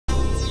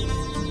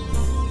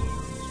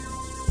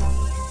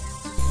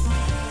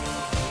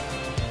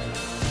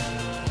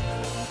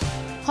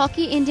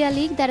Hockey India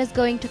League that is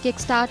going to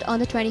kickstart on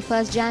the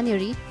 21st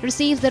January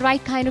receives the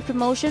right kind of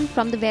promotion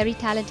from the very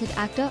talented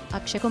actor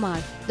Akshay Kumar.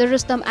 The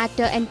Rustam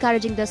actor,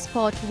 encouraging the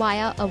sport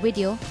via a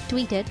video,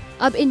 tweeted,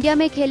 "Ab India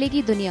mein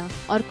khelegi duniya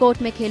aur court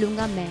mein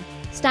khelunga main.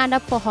 Stand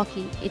up for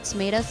hockey. It's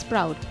made us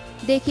proud."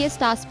 देखिए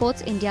Star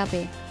Sports India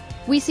पे.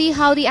 We see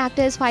how the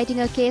actor is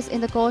fighting a case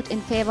in the court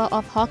in favor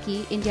of Hockey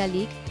India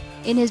League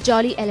in his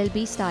Jolly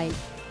LLB style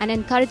and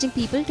encouraging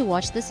people to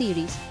watch the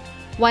series.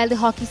 While the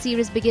hockey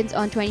series begins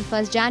on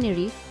 21st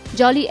January,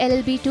 Jolly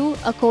LLB 2,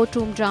 a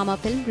courtroom drama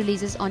film,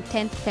 releases on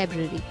 10th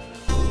February.